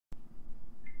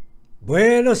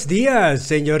Buenos días,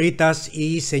 señoritas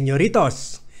y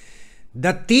señoritos.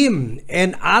 The team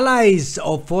and allies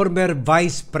of former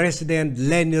Vice President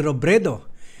Leni Robredo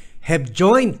have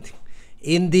joined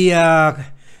in the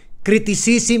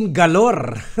criticism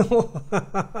galore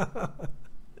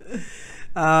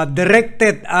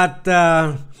directed at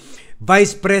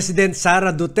Vice President Sara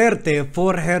Duterte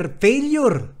for her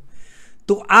failure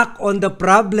to act on the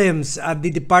problems at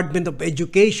the Department of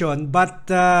Education, but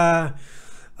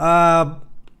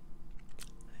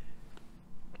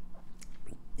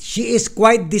she is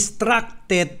quite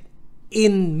distracted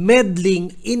in meddling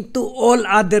into all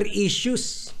other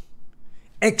issues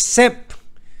except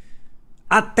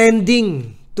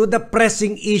attending to the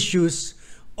pressing issues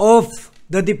of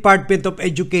the Department of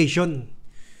Education.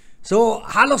 So,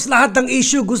 halos lahat ng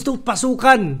issue gusto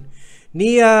pasukan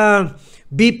ni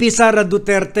VP Sara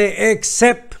Duterte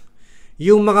except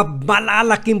yung mga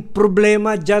malalaking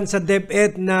problema dyan sa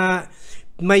DepEd na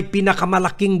may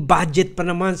pinakamalaking budget pa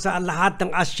naman sa lahat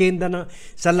ng asyenda,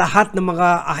 sa lahat ng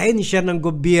mga ahensya ng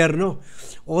gobyerno.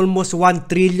 Almost 1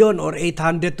 trillion or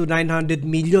 800 to 900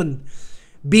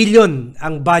 billion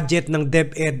ang budget ng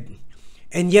DepEd.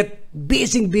 And yet,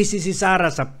 busy si Sara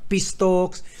sa peace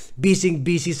talks, busy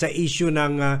sa issue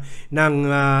ng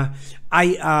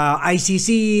ICC,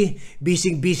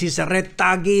 busy sa red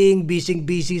tagging,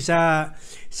 busy sa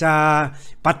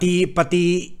pati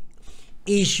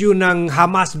issue ng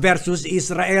Hamas versus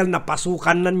Israel na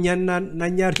pasukan na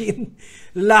niya rin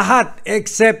lahat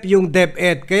except yung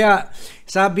DepEd. Kaya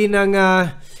sabi ng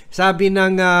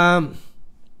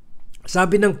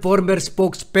former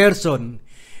spokesperson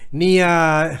ni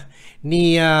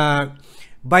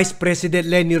Vice President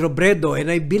Leni Robredo,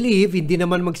 and I believe hindi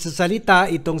naman magsasalita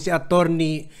itong si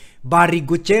Attorney Barry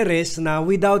Gutierrez na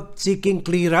without seeking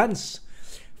clearance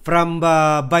from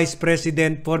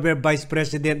former Vice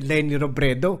President Leni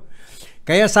Robredo.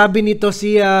 Kaya sabi nito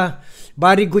si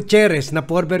Barry Gutierrez na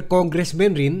former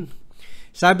congressman rin,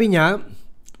 sabi niya,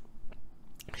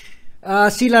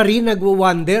 sila rin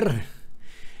nagwo-wonder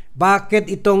bakit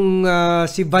itong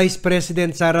si Vice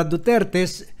President Sara Duterte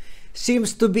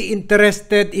seems to be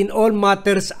interested in all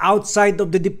matters outside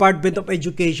of the Department of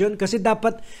Education, kasi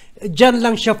dapat dyan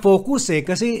lang siya focus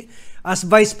kasi as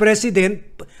Vice President,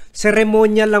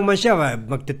 seremonya lang man siya.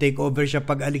 Magte-take over siya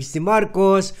pag alis ni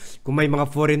Marcos. Kung may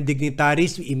mga foreign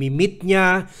dignitaries, imi-meet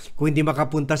niya. Kung hindi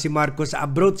makapunta si Marcos sa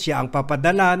abroad, siya ang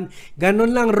papadalan.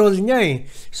 Ganon lang role niya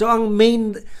So ang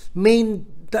main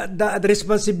the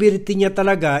responsibility niya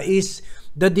talaga is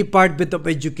the Department of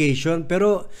Education.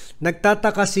 Pero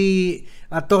nagtataka si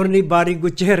Attorney Barry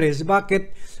Gutierrez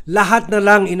bakit lahat na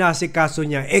lang inaasikaso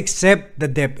niya except the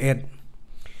DepEd.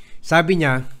 Sabi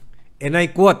niya, and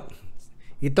I quote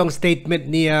itong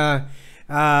statement ni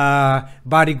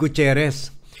Barry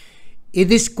Gutierrez,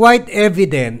 "It is quite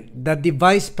evident that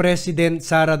Vice President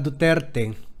Sara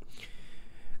Duterte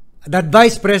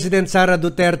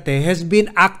has been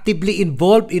actively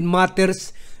involved in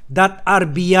matters that are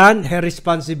beyond her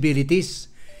responsibilities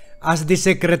as the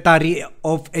Secretary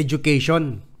of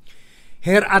Education.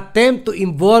 Her attempt to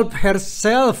involve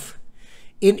herself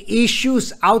in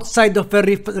issues outside of her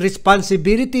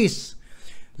responsibilities,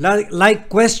 like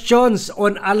questions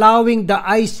on allowing the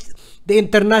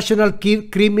International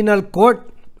Criminal Court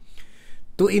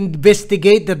to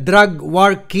investigate the drug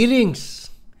war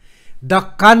killings, the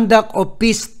conduct of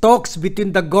peace talks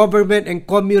between the government and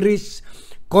communist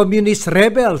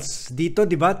rebels." Dito,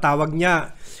 di ba, tawag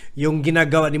niya yung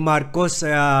ginagawa ni Marcos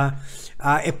a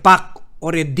pact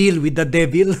or a deal with the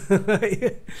devil.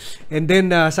 And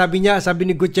then sabi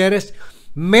ni Gutierrez,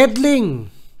 "Meddling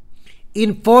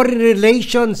in foreign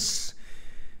relations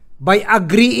by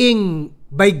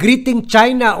greeting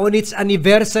China on its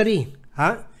anniversary."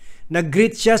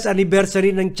 Nag-greet siya sa anniversary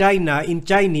ng China in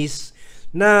Chinese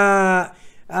na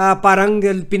parang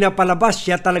pinapalabas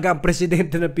siya talaga ang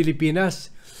presidente ng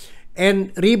Pilipinas.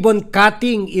 And ribbon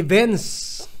cutting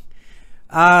events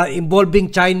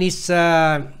involving Chinese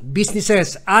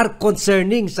businesses are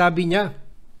concerning, sabi niya.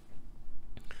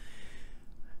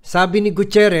 Sabi ni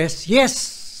Gutierrez,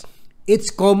 "Yes,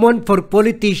 it's common for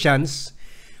politicians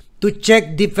to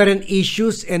check different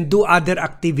issues and do other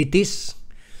activities.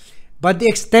 But the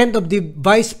extent of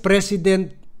Vice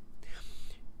President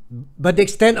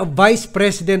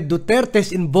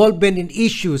Duterte's involvement in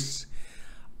issues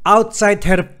outside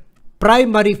her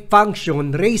primary function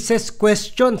raises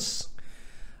questions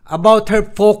about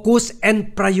her focus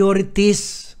and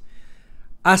priorities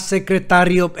as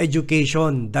Secretary of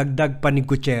Education," dagdag pa ni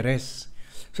Gutierrez.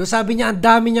 So sabi niya, ang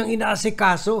dami niyang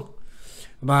inaasikaso.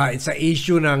 Sa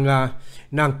issue ng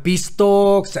ng peace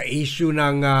talk, sa issue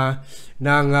ng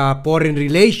foreign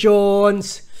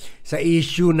relations, sa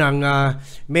issue ng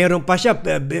meron pa siya,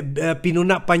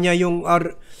 pinuna pa niya yung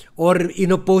or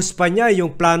inopose pa niya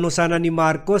yung plano sana ni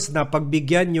Marcos na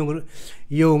pagbigyan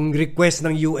yung request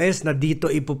ng US na dito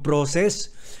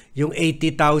ipoprocess yung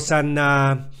 80,000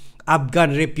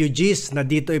 Afghan refugees na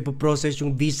dito ipoprocess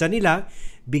yung visa nila,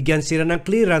 bigyan sila ng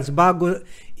clearance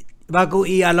bago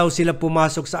i-allow sila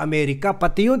pumasok sa Amerika.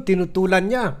 Pati yun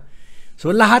tinutulan niya.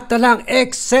 So lahat na lang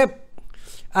except,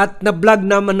 at na-vlog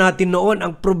naman natin noon,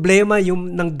 ang problema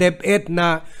yung ng DepEd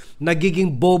na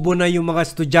nagiging bobo na yung mga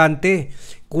estudyante.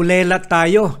 Kulela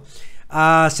tayo.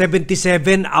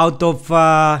 77 out of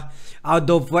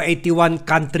 81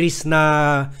 countries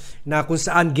na kung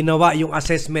saan ginawa yung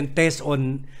assessment test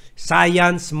on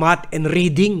science, math, and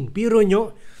reading. Pero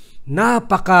nyo, 6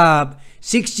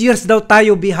 years daw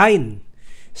tayo behind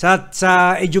sa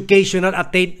educational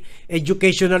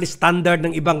standard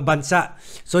ng ibang bansa.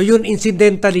 So yun,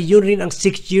 incidentally, yun rin ang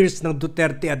 6 years ng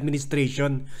Duterte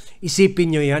administration.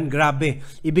 Isipin nyo yan, grabe.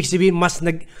 Ibig sabihin,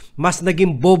 mas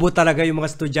naging bobo talaga yung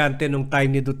mga estudyante nung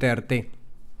time ni Duterte.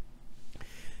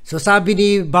 So sabi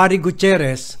ni Barry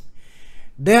Gutierrez,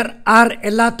 there are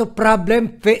a lot of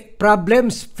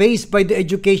problems faced by the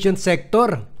education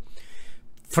sector.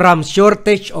 From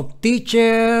shortage of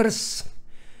teachers,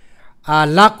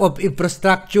 lack of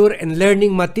infrastructure and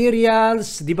learning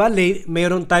materials, di ba?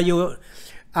 Meron tayo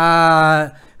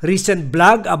recent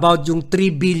blog about yung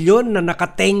 3 billion na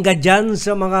nakatenga dyan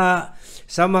sa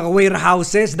mga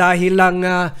warehouses dahil lang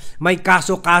may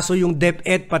kaso-kaso yung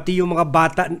DepEd, pati yung mga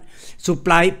bata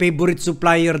favorite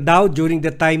supplier daw during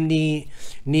the time ni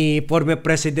former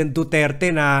President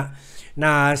Duterte na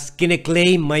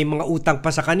kine-claim may mga utang pa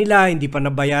sa kanila, hindi pa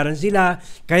nabayaran sila,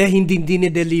 kaya hindi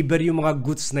deliver yung mga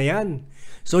goods na yan.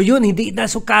 So yun, hindi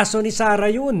nasukaso ni Sara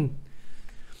yun.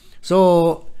 So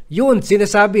yun,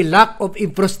 sinasabi, lack of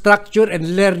infrastructure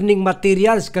and learning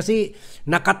materials, kasi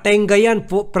nakatenga yan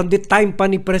from the time pa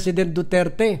ni President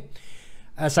Duterte.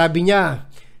 Sabi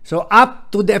niya, so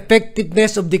up to the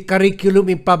effectiveness of the curriculum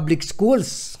in public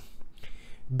schools.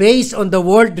 Based on the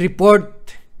World Report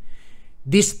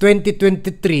this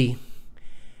 2023,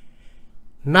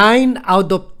 9 out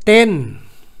of 10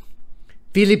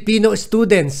 Filipino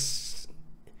students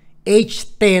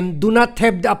age 10 do not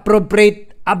have the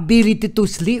appropriate ability to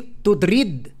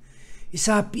read.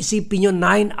 Isipin nyo,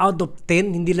 9 out of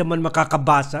 10 hindi naman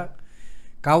makakabasa.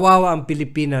 Kawawa ang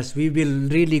Pilipinas. We will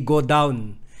really go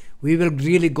down. We will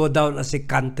really go down as a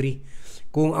country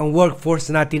kung ang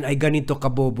workforce natin ay ganito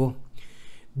kabobo.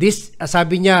 This,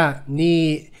 sabi niya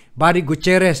ni Barry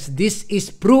Gutierrez, this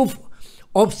is proof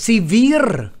of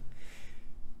severe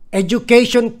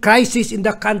education crisis in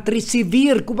the country.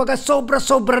 Severe. Kumbaga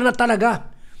sobra-sobra na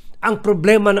talaga ang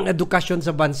problema ng edukasyon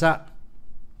sa bansa.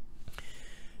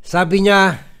 Sabi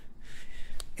niya,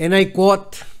 and I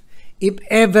quote, if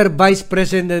ever Vice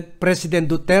President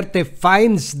Duterte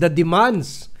finds the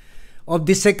demands of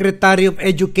the Secretary of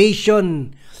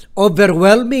Education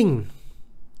overwhelming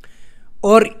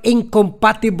or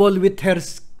incompatible with her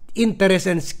interests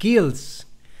and skills,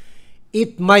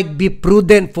 it might be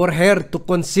prudent for her to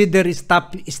consider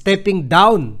stepping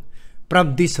down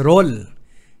from this role,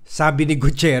 sabi ni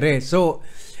Gutierrez. So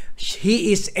he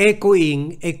is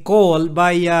echoing a call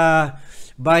by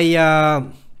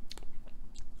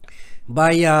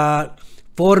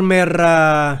former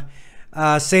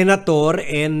senator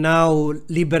and now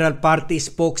Liberal Party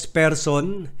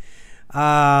spokesperson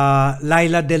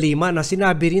Laila De Lima, na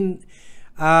sinabi rin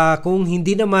kung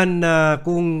hindi naman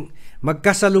kung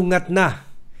magkasalungat na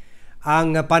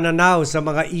ang pananaw sa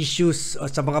mga issues o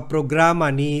sa mga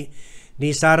programa ni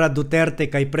Sara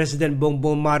Duterte kay President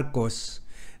Bongbong Marcos,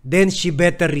 then she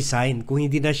better resign. Kung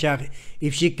hindi na siya,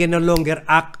 if she can no longer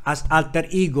act as alter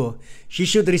ego, she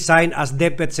should resign as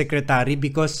DepEd Secretary,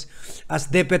 because as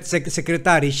DepEd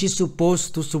Secretary, she's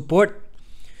supposed to support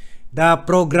the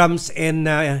programs and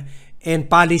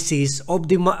policies of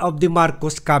the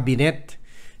Marcos cabinet.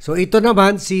 So ito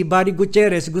naman, si Barry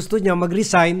Gutierrez gusto niya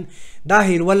mag-resign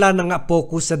dahil wala na nga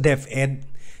focus sa DepEd.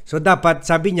 So dapat,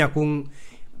 sabi niya, kung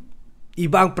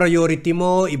iba ang priority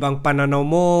mo, ibang pananaw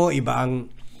mo, iba ang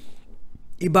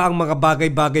mga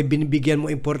bagay-bagay binibigyan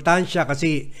mo importansya,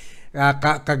 kasi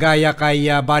kagaya kay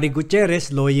Barry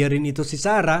Gutierrez, lawyer rin ito si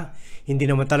Sara, hindi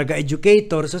naman talaga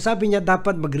educator. So sabi niya,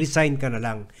 dapat mag-resign ka na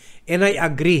lang. And I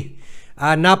agree.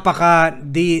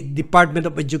 The Department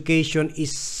of Education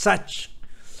is such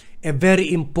a very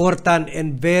important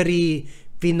and very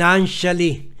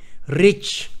financially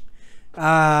rich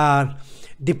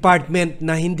department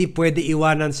na hindi pwede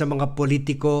iwanan sa mga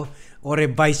politiko or a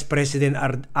vice president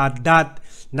at that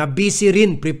na busy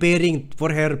rin preparing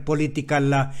for her political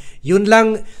yun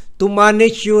lang, to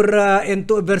manage your and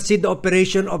to oversee the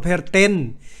operation of her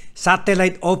 10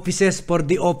 satellite offices for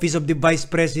the office of the vice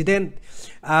president.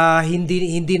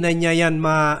 Hindi na niya yan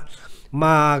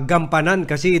magampanan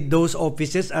kasi those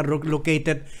offices are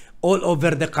located all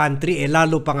over the country,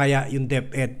 lalo pa ngaya yung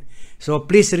DepEd. So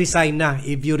please resign na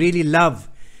if you really love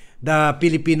the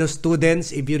Filipino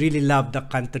students, if you really love the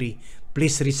country.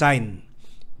 Please resign,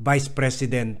 Vice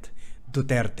President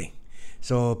Duterte.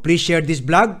 So please share this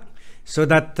vlog so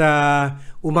that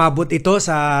umabot ito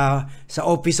sa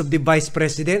Office of the Vice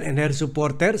President and her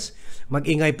supporters.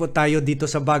 Mag-ingay po tayo dito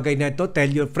sa bagay na ito.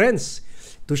 Tell your friends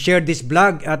to share this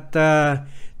vlog at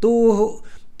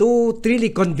to really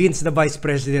convince the Vice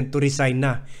President to resign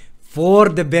na for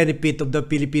the benefit of the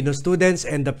Filipino students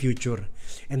and the future.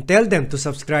 And tell them to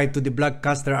subscribe to the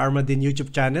Vlogcaster Armadin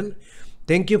YouTube channel.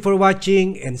 Thank you for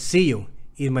watching and see you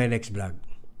in my next vlog.